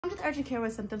to the urgent care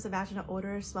with symptoms of vaginal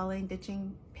odor, swelling,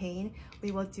 ditching, pain,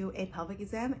 we will do a pelvic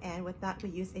exam, and with that we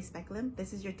use a speculum.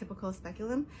 This is your typical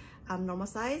speculum, normal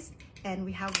size, and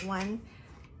we have one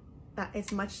that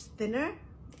is much thinner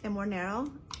and more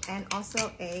narrow, and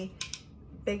also a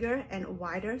bigger and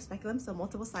wider speculum, so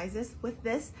multiple sizes. With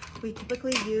this, we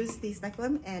typically use the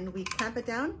speculum and we clamp it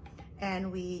down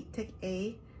and we take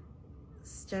a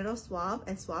genital swab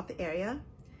and swab the area,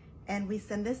 and we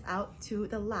send this out to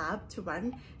the lab to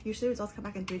run. Usually results come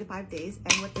back in 3 to 5 days,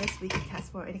 and with this we can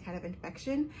test for any kind of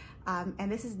infection.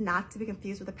 And this is not to be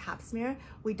confused with a pap smear.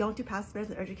 We don't do pap smears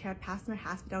in urgent care. Pap smear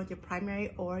has to be done with your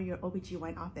primary or your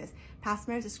OBGYN office. Pap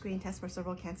smear is a screening test for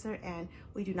cervical cancer, and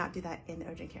we do not do that in the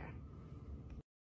urgent care.